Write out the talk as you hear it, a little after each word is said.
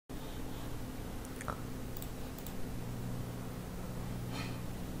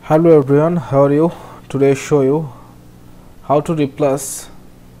Hello everyone, how are you? Today I show you how to replace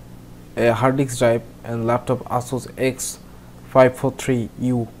a hard disk drive in laptop ASUS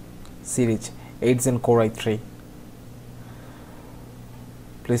X543U series 8 Zen Core i3.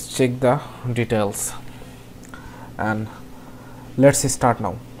 Please check the details and let's start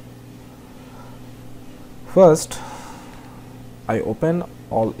now. First, I open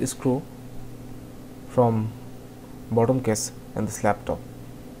all screw from bottom case in this laptop.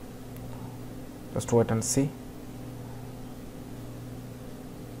 Just wait and see.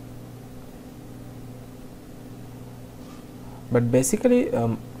 But basically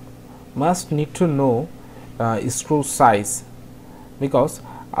must need to know screw size, because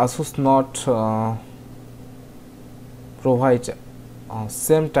ASUS not provide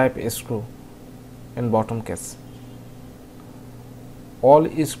same type screw in bottom case. All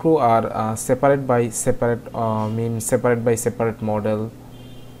screw are separate by separate model.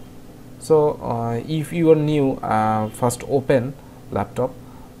 So if you are new, first open laptop,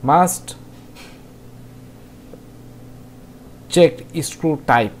 must check screw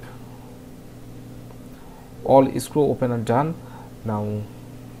type. All screw open and done. Now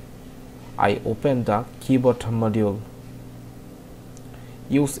I open the keyboard module.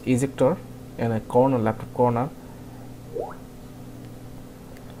 Use ejector in a corner, laptop corner,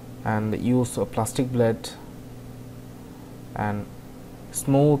 and use a plastic blade and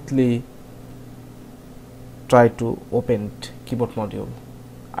smoothly try to open keyboard module.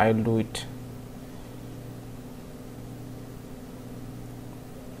 I will do it.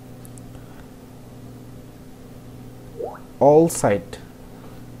 All side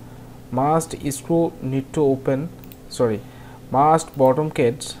must screw need to open, must bottom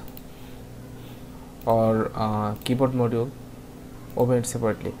cage or keyboard module open it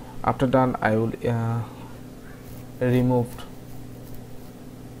separately. After done, I will remove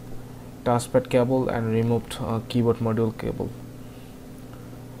touchpad cable and removed keyboard module cable.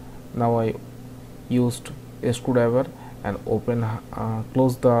 Now I used a screwdriver and open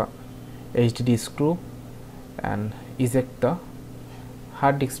close the HDD screw and eject the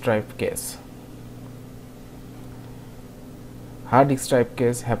hard disk drive case. Hard disk drive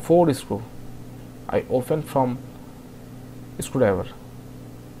case have 4 screw. I open from screwdriver.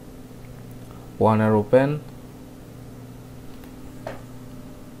 1 are open.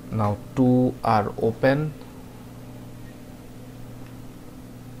 Now 2 are open.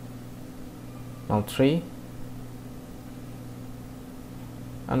 Now 3,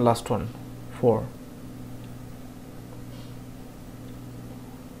 and last one 4.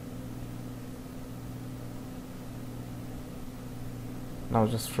 Now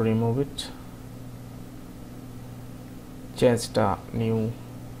just remove it. Change the new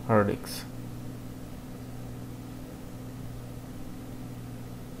hard disk.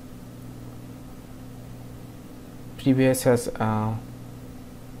 Previous has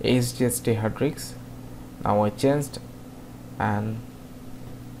HDD hard disk. Now I changed and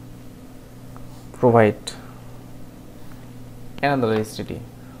provide another HDD.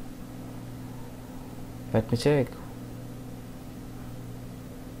 Let me check.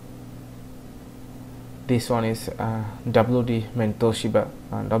 This one is WD mean Toshiba,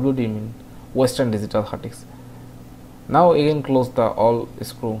 WD mean Western Digital hard disk. Now again close the all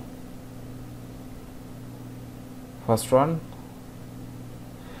screw. First one,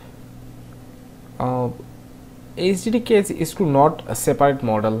 HDD case screw not a separate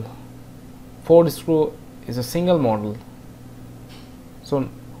model. 4 screw is a single model, so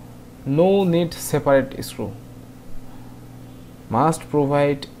no need separate screw. Must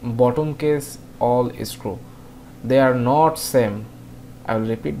provide bottom case all screw. They are not same. I will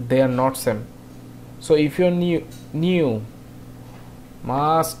repeat, they are not same. So if you are new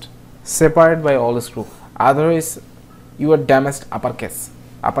must separate by all screw, otherwise you are damaged uppercase.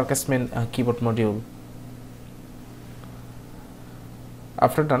 Uppercase mean keyboard module.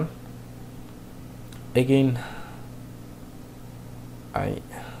 After done, again I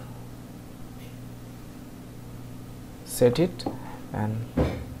set it and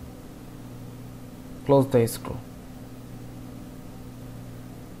close the screw.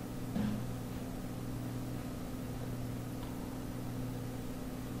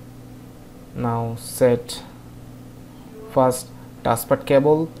 Now set first touchpad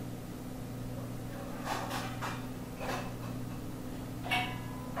cable,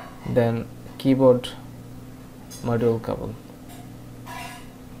 then keyboard module cable.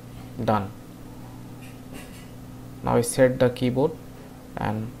 Done. Now I set the keyboard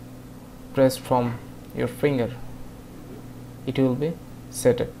and press from your finger. It will be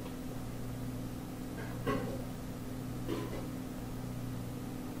set.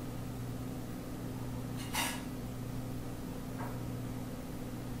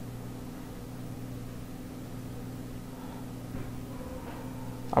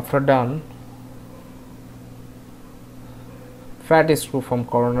 After done, fat screw from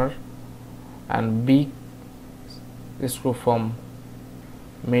corner and big screw from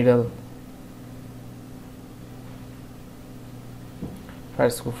middle,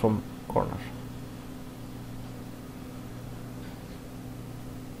 fat screw from corner.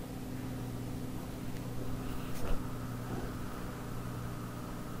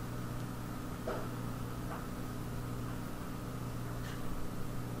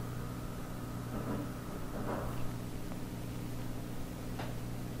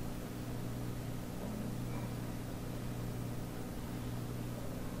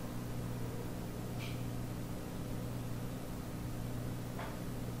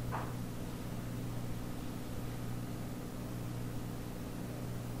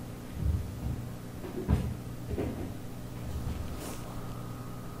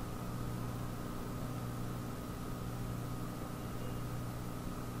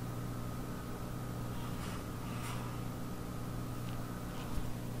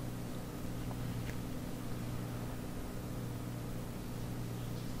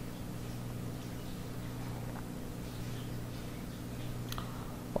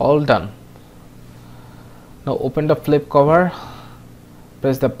 All done. Now open the flip cover,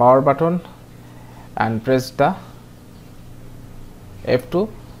 press the power button and press the F2,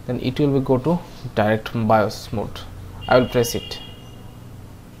 then it will be go to direct BIOS mode. I will press it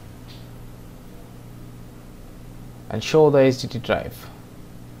and show the HDD drive.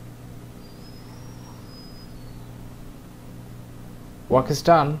 Work is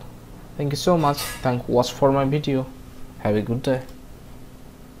done. Thank you so much. Watch for my video. Have a good day.